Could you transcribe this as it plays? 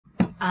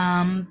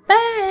I'm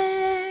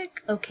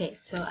back! Okay,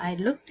 so I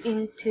looked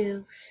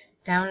into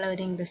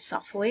downloading the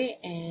software,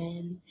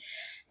 and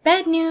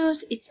bad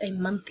news, it's a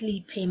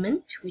monthly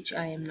payment, which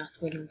I am not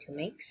willing to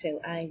make, so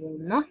I will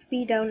not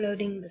be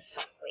downloading the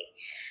software,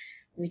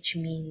 which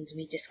means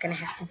we're just gonna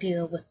have to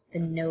deal with the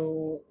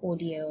no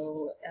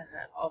audio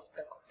of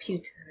the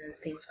computer and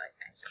things like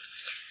that.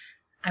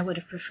 I would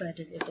have preferred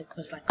it if it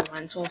was like a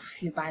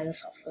once-off, you buy the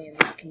software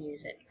and you can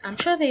use it. I'm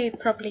sure there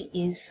probably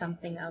is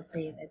something out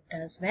there that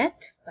does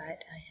that, but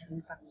I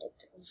haven't found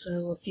it.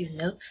 Also, a few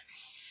notes.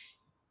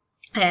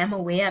 I am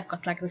aware I've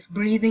got like this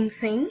breathing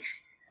thing.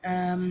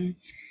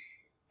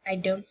 I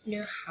don't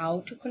know how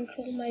to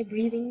control my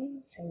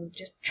breathing, so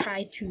just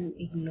try to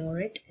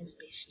ignore it as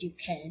best you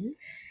can.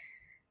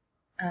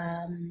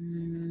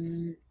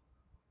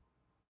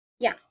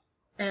 Yeah.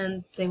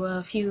 And there were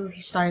a few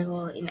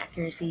historical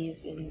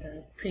inaccuracies in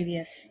the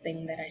previous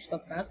thing that I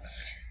spoke about.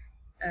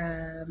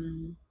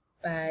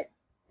 But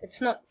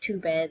it's not too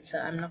bad, so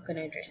I'm not going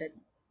to address it.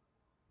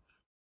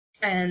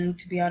 And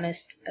to be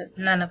honest,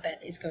 none of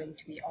that is going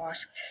to be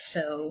asked,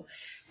 so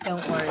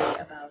don't worry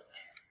about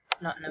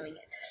not knowing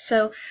it.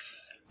 So,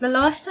 the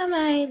last time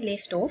I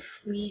left off,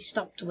 we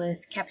stopped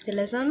with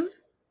capitalism.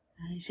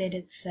 I said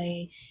it's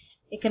a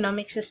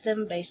economic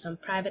system based on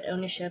private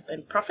ownership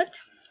and profit.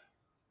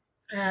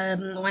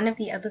 One of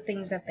the other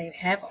things that they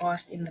have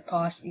asked in the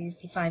past is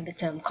define the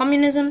term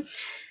communism.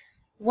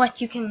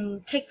 What you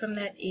can take from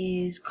that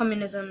is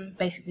communism,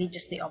 basically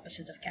just the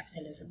opposite of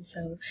capitalism.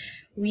 So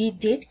we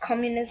did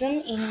communism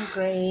in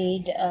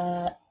grade,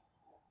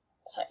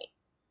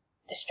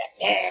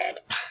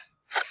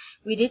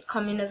 We did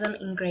communism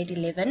in grade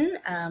 11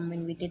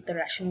 when we did the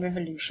Russian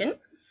Revolution.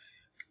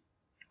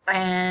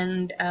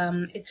 And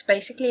it's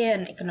basically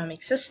an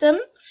economic system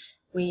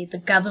where the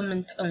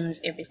government owns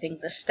everything,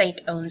 the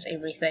state owns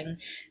everything,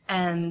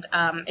 and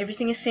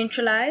everything is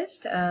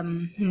centralized.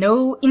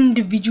 No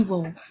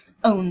individual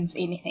owns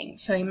anything.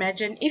 So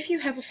imagine if you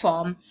have a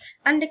farm,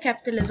 under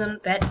capitalism,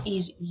 that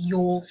is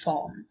your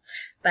farm.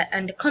 But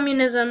under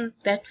communism,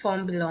 that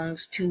farm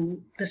belongs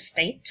to the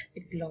state.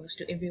 It belongs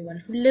to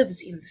everyone who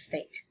lives in the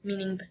state,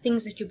 meaning the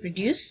things that you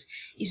produce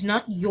is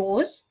not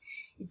yours.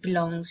 It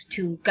belongs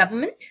to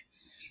government.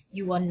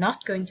 You are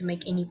not going to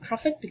make any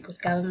profit because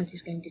government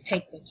is going to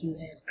take what you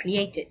have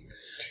created.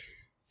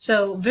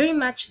 So very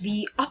much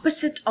the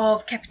opposite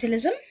of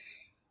capitalism.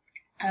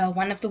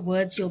 One of the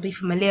words you'll be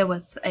familiar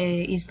with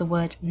is the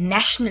word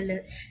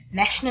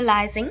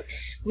nationalizing,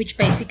 which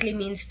basically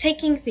means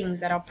taking things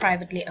that are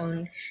privately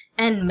owned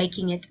and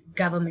making it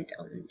government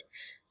owned.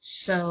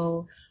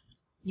 So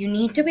you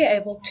need to be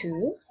able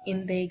to,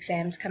 in the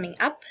exams coming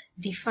up,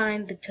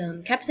 define the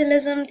term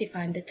capitalism,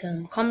 define the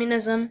term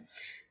communism.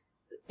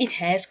 It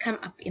has come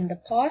up in the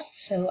past,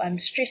 so I'm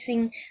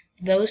stressing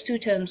those two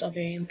terms are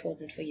very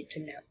important for you to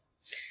know.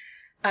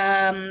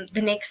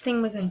 The next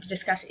thing we're going to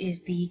discuss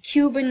is the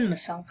Cuban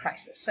Missile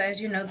Crisis. So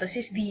as you know, this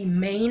is the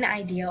main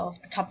idea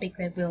of the topic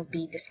that we'll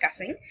be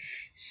discussing.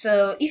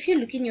 So if you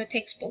look in your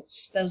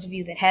textbooks, those of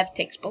you that have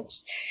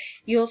textbooks,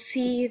 you'll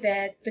see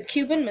that the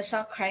Cuban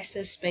Missile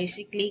Crisis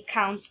basically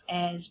counts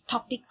as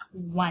topic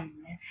 1,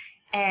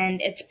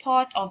 and it's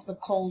part of the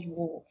Cold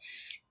War.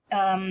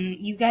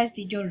 You guys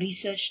did your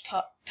research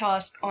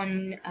task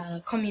on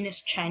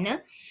communist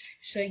China,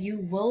 so you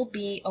will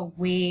be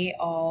aware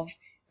of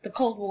the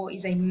Cold War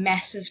is a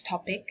massive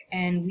topic,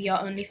 and we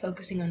are only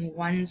focusing on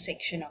one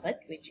section of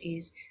it, which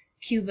is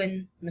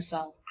Cuban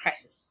Missile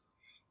Crisis.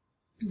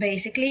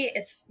 Basically,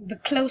 it's the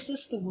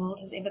closest the world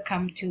has ever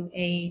come to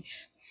a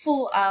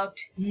full-out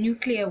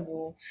nuclear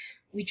war,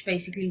 which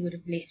basically would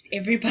have left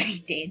everybody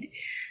dead.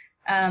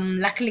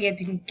 Luckily, I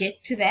didn't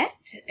get to that.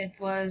 It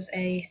was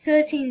a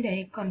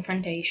 13-day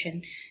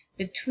confrontation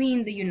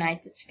between the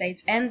United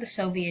States and the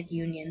Soviet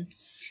Union,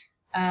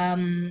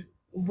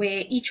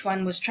 where each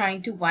one was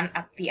trying to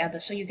one-up the other.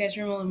 So you guys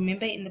will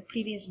remember in the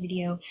previous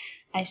video,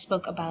 I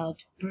spoke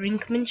about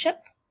brinkmanship.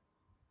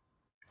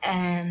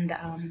 And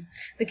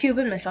the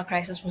Cuban Missile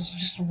Crisis was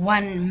just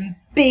one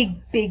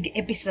big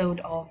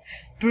episode of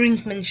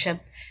brinkmanship,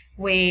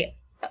 where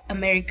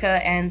America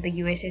and the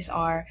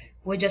USSR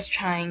were just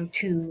trying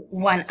to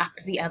one-up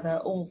the other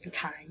all the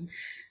time.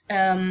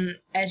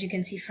 As you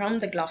can see from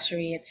the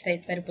glossary, it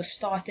states that it was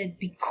started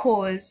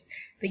because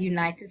the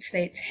United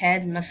States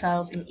had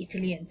missiles in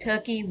Italy and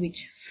Turkey,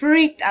 which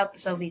freaked out the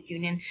Soviet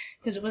Union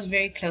because it was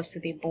very close to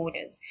their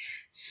borders.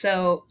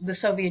 So the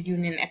Soviet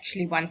Union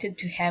actually wanted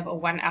to have a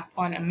one-up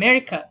on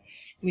America,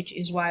 which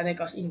is why they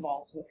got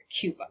involved with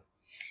Cuba.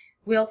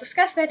 We'll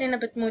discuss that in a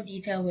bit more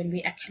detail when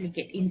we actually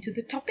get into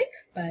the topic,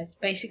 but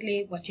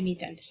basically what you need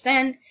to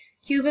understand,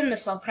 Cuban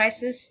Missile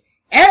Crisis,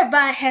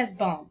 everybody has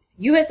bombs.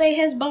 USA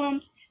has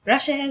bombs,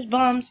 Russia has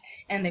bombs,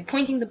 and they're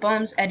pointing the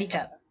bombs at each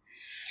other.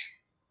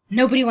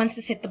 Nobody wants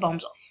to set the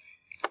bombs off.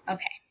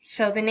 Okay,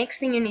 so the next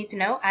thing you need to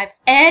know, I've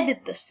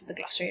added this to the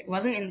glossary. It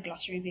wasn't in the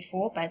glossary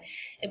before, but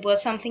it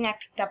was something I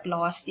picked up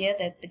last year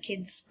that the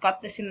kids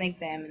got this in the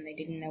exam and they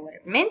didn't know what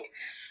it meant.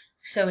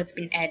 So it's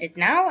been added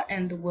now,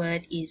 and the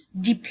word is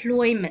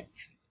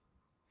deployment.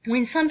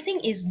 when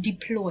something is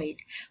deployed.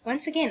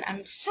 Once again,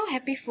 I'm so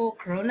happy for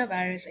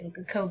coronavirus and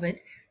COVID.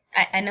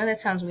 I know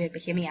that sounds weird,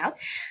 but hear me out.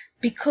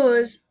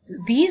 Because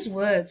these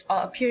words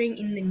are appearing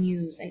in the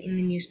news and in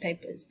the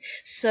newspapers.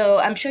 So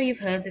I'm sure you've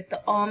heard that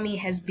the army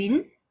has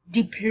been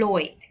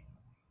deployed.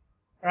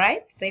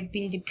 Right? They've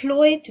been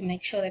deployed to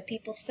make sure that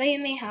people stay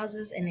in their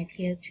houses and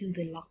adhere to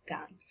the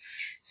lockdown.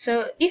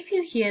 So if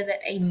you hear that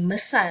a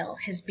missile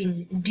has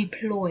been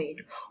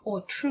deployed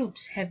or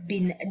troops have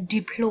been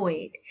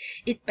deployed,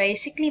 it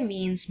basically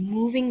means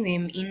moving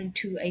them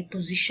into a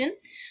position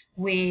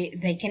where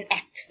they can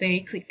act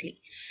very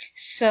quickly.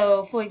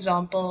 So, for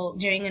example,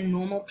 during a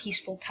normal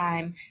peaceful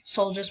time,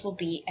 soldiers will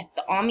be at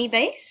the army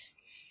base,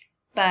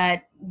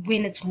 but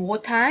when it's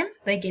wartime,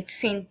 they get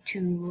sent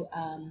to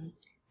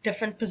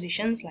different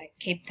positions like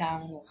Cape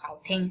Town or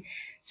Gauteng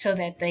so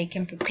that they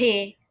can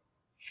prepare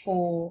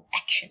for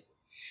action.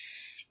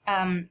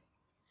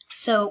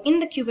 So in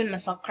the Cuban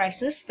Missile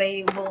Crisis,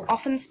 they will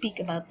often speak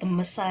about the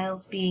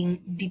missiles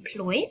being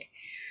deployed.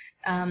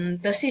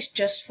 This is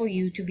just for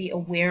you to be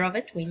aware of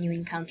it when you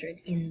encounter it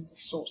in the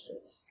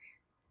sources.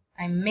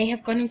 I may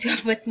have gone into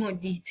a bit more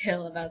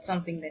detail about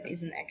something that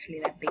isn't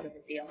actually that big of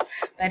a deal,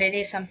 but it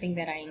is something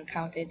that I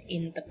encountered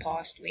in the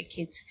past where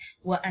kids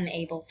were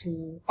unable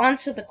to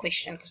answer the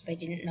question because they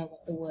didn't know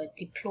what the word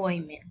deploy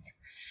meant.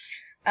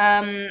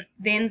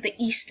 Then the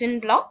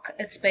Eastern Bloc,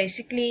 it's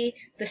basically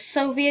the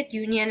Soviet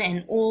Union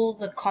and all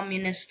the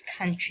communist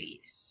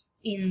countries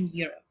in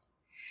Europe.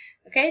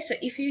 Okay, so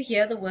if you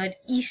hear the word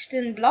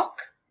Eastern Bloc,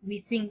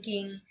 we're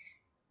thinking,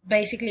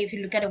 basically if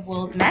you look at a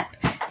world map.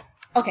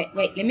 Okay,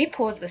 wait, let me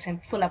pause this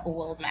and pull up a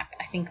world map.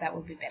 I think that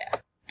would be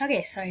better.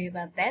 Okay, sorry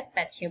about that,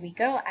 but here we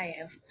go. I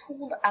have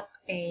pulled up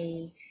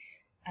a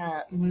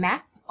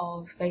map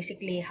of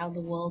basically how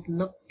the world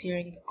looked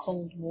during the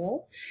Cold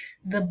War.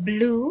 The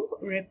blue...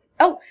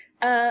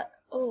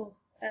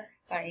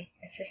 sorry,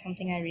 it's just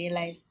something I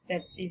realized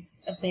that is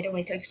a better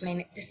way to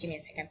explain it. Just give me a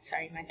second.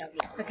 Sorry, my dog.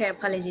 Okay,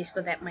 apologies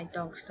for that. My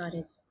dog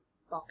started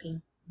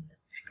barking in the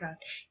background.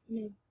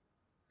 You know,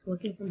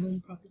 working from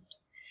home problems.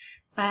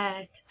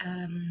 But,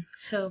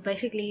 so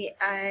basically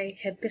I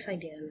had this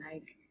idea,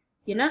 like,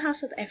 you know how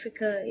South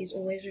Africa is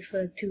always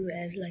referred to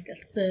as like a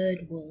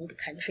third world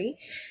country?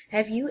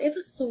 Have you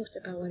ever thought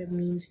about what it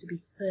means to be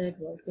third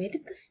world? Where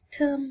did this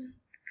term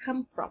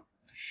come from?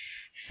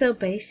 So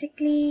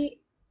basically,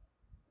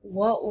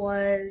 what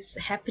was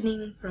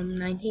happening from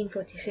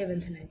 1947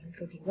 to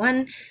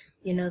 1941,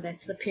 you know,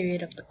 that's the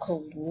period of the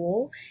Cold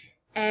War,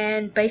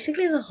 and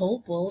basically the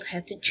whole world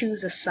had to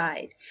choose a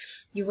side.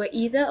 You were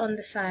either on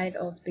the side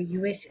of the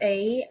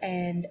USA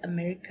and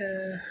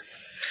America,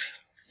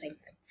 same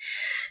thing,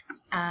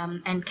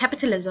 and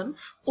capitalism,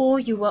 or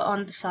you were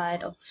on the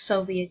side of the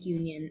Soviet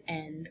Union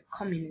and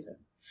communism.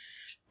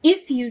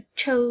 If you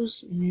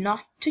chose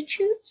not to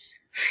choose,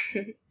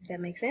 if that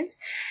makes sense,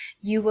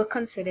 you were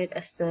considered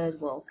a third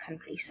world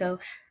country. So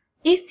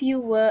if you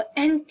were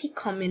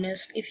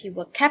anti-communist, if you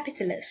were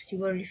capitalist, you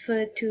were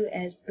referred to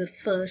as the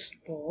first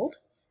world.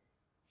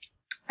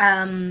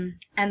 And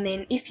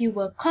then if you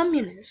were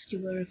communist,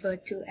 you were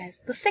referred to as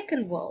the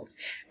second world.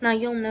 Now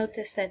you'll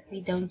notice that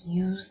we don't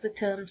use the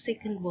term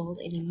second world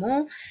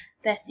anymore.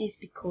 That is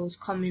because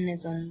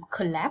communism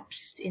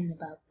collapsed in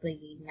about the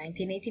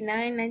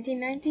 1989,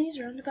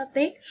 1990s, around about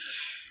there.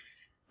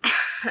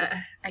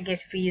 I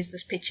guess if we use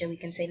this picture, we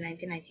can say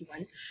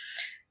 1991.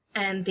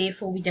 And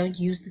therefore we don't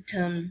use the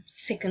term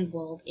second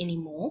world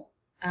anymore.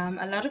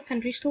 A lot of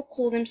countries still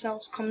call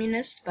themselves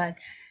communist, but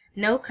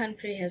no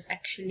country has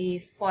actually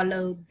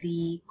followed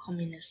the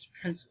communist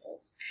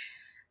principles.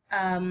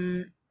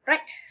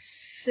 Right,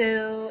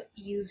 so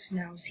you've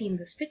now seen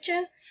this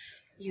picture.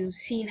 You've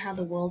seen how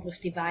the world was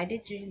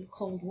divided during the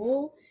Cold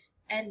War.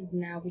 And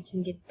now we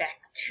can get back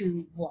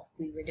to what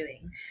we were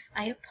doing.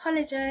 I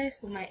apologize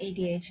for my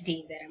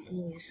ADHD that I'm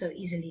always so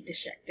easily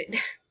distracted.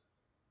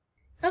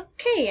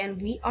 Okay, and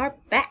we are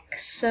back.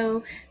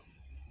 So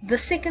the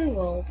second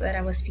world that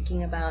I was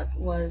speaking about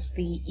was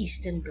the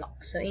Eastern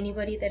Bloc. So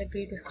anybody that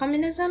agreed with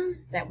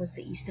communism, that was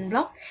the Eastern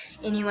Bloc.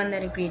 Anyone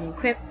that agreed in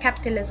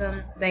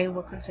capitalism, they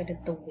were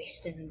considered the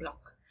Western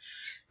Bloc.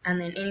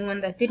 And then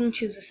anyone that didn't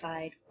choose a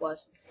side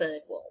was the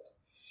third world.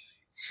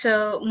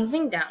 So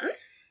moving down,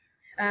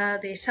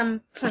 there's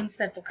some points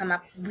that will come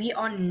up. We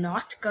are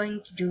not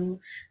going to do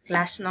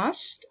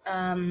glasnost.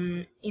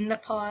 In the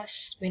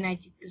past, when I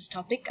did this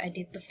topic, I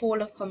did the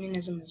fall of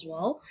communism as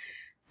well.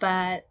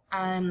 But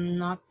I'm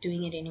not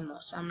doing it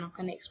anymore, so I'm not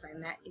going to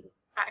explain that.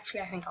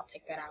 Actually, I think I'll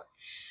take that out.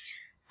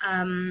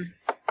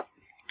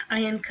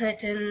 Iron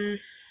Curtain,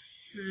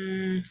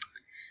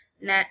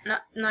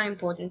 not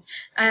important.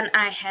 And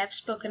I have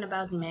spoken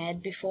about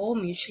MAD before,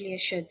 mutually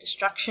assured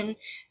destruction.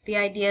 The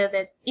idea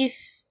that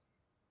if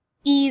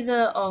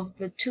either of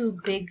the two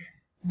big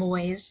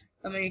boys,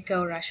 America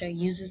or Russia,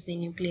 uses their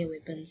nuclear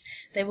weapons,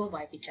 they will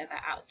wipe each other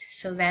out.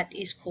 So that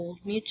is called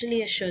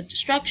mutually assured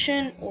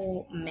destruction,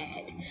 or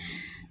MAD.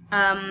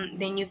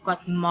 Then you've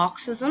got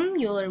Marxism.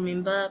 You'll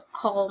remember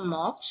Karl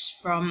Marx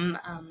from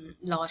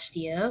last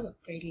year,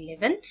 grade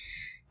 11.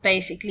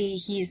 basically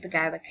he's the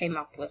guy that came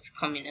up with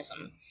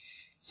communism.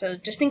 So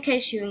just in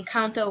case you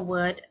encounter a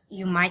word,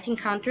 you might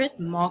encounter it,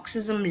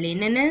 Marxism,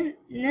 Leninism,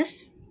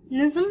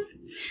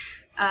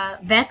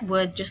 that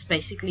word just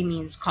basically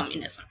means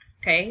communism.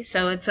 Okay,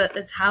 so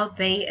it's how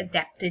they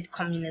adapted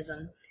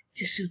communism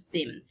to suit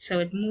them. So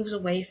it moves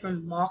away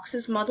from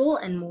Marx's model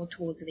and more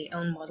towards their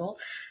own model.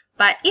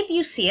 But if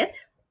you see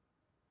it,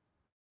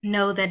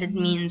 know that it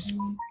means,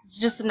 it's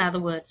just another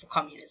word for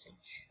communism.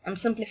 I'm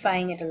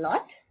simplifying it a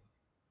lot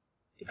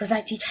because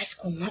I teach high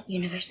school, not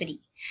university.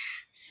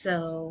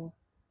 So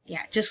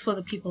yeah, just for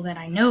the people that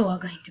I know are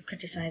going to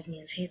criticize me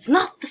and say it's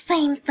not the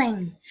same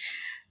thing.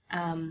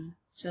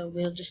 So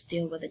we'll just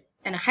deal with it.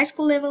 At a high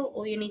school level,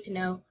 all you need to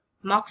know,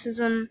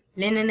 Marxism,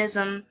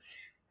 Leninism,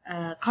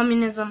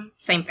 communism,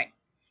 same thing.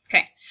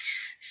 Okay,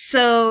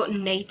 so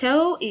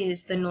NATO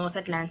is the North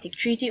Atlantic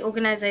Treaty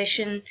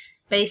Organization.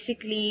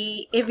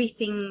 Basically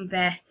everything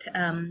that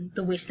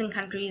the Western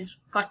countries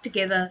got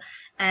together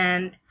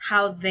and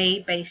how they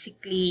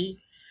basically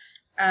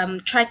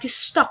tried to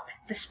stop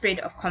the spread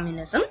of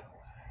communism.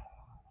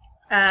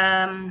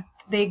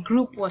 Their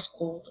group was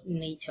called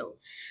NATO.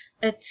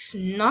 It's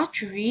not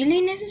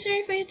really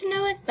necessary for you to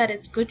know it, but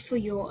it's good for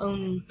your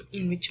own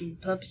enrichment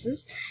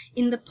purposes.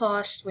 In the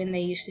past, when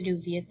they used to do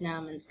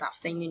Vietnam and stuff,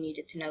 then you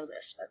needed to know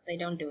this, but they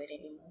don't do it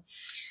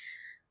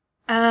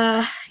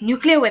anymore.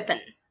 Nuclear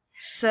weapon.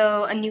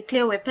 So a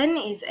nuclear weapon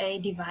is a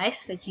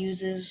device that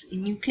uses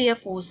nuclear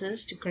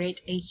forces to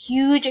create a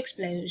huge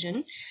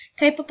explosion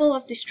capable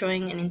of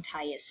destroying an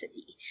entire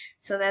city.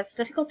 So that's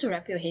difficult to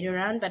wrap your head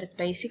around, but it's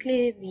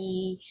basically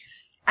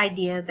the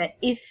idea that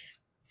if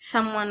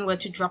someone were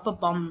to drop a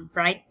bomb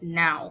right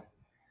now,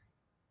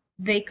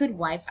 they could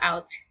wipe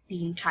out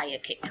the entire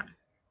Cape Town.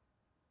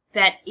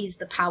 That is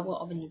the power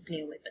of a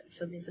nuclear weapon.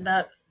 So there's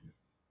about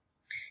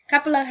a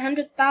couple of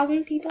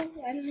 100,000 people,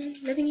 I don't know,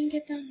 living in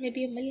Cape Town,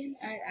 maybe 1 million.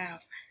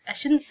 I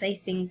shouldn't say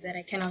things that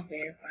I cannot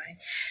verify,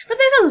 but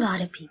there's a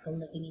lot of people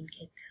living in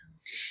Cape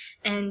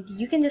Town. And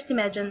you can just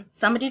imagine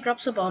somebody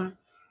drops a bomb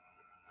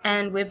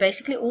and we're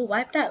basically all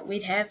wiped out.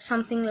 We'd have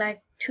something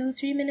like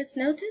 2-3 minutes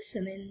notice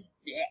and then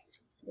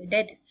we're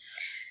dead.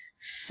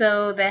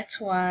 So that's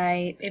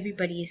why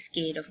everybody is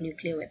scared of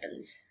nuclear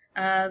weapons.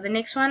 The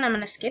next one I'm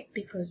going to skip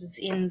because it's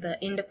in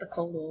the end of the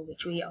Cold War,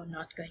 which we are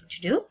not going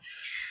to do.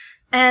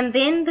 And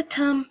then the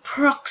term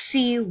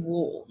proxy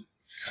war.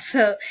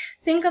 So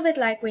think of it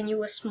like when you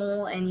were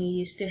small and you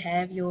used to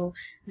have your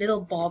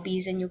little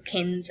Barbies and your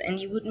Kens and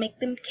you would make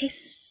them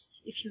kiss,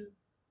 if you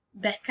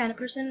that kind of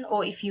person,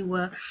 or if you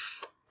were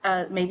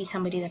maybe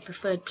somebody that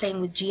preferred playing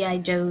with G.I.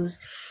 Joes,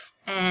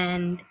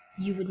 and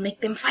you would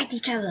make them fight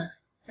each other,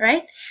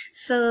 right?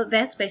 So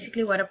that's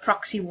basically what a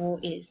proxy war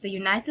is. The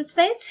United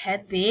States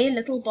had their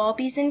little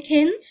Barbies and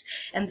Kens,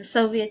 and the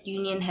Soviet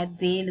Union had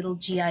their little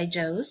G.I.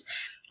 Joes.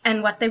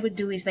 And what they would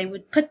do is they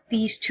would put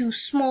these two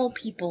small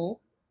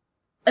people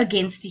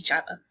against each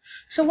other.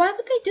 So why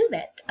would they do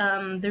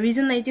that? The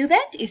reason they do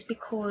that is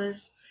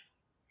because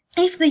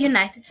if the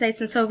United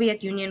States and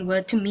Soviet Union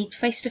were to meet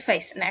face to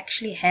face and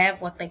actually have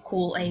what they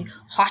call a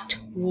hot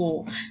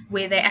war,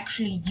 where they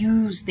actually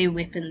use their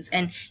weapons,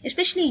 and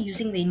especially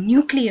using their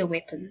nuclear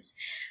weapons,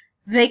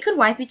 they could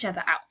wipe each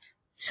other out.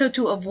 So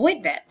to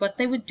avoid that, what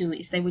they would do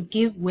is they would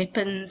give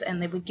weapons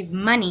and they would give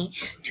money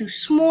to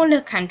smaller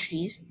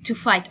countries to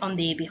fight on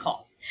their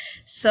behalf.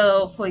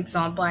 So, for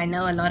example, I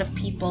know a lot of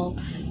people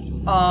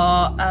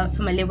are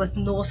familiar with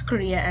North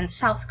Korea and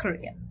South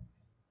Korea.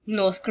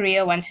 North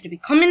Korea wanted to be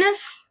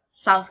communist,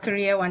 South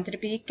Korea wanted to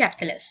be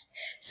capitalist.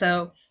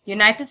 So,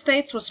 United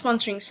States was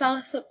sponsoring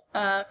South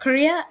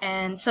Korea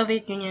and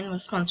Soviet Union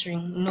was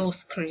sponsoring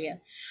North Korea.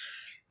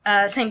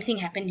 Same thing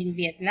happened in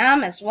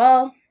Vietnam as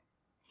well.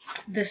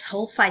 This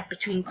whole fight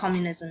between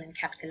communism and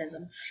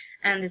capitalism,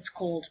 and it's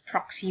called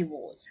proxy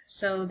wars.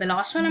 So the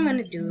last one I'm going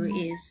to do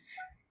is,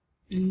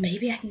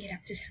 maybe I can get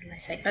up to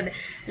satellite state, but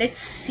let's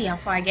see how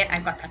far I get.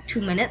 I've got like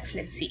 2 minutes.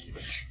 Let's see.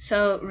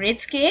 So Red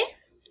Scare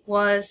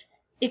was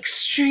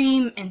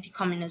extreme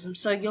anti-communism.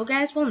 So you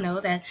guys will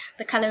know that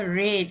the color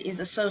red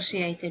is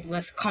associated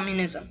with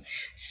communism.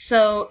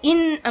 So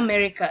in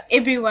America,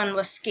 everyone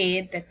was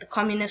scared that the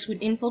communists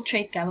would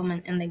infiltrate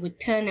government and they would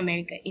turn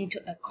America into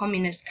a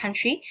communist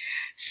country.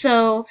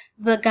 So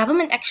the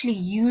government actually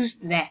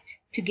used that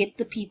to get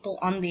the people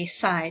on their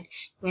side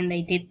when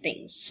they did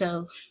things.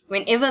 So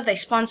whenever they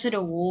sponsored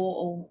a war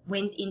or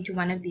went into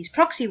one of these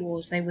proxy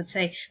wars, they would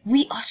say,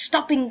 we are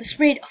stopping the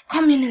spread of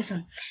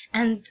communism.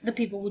 And the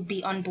people would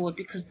be on board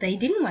because they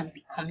didn't want to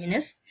be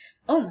communist.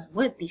 Oh my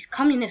word, these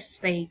communists,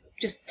 they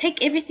just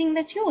take everything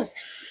that's yours.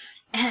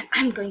 And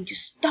I'm going to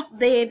stop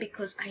there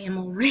because I am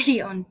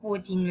already on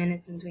 14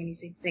 minutes and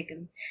 26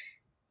 seconds.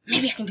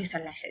 Maybe I can do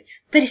satellite states.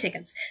 30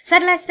 seconds.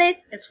 Satellite state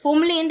is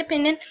formally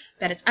independent,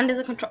 but it's under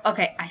the control.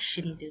 Okay, I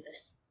shouldn't do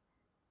this.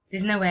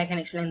 There's no way I can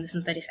explain this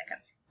in 30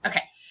 seconds.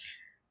 Okay.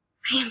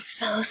 I am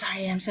so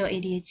sorry. I'm so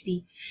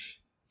ADHD.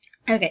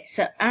 Okay,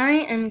 so I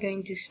am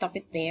going to stop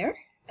it there.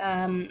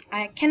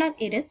 I cannot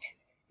edit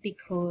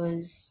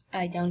because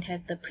I don't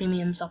have the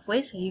premium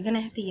software, so you're going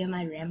to have to hear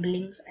my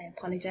ramblings. I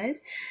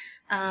apologize.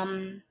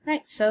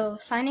 Right, so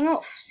signing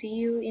off. See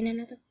you in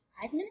another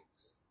 5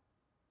 minutes.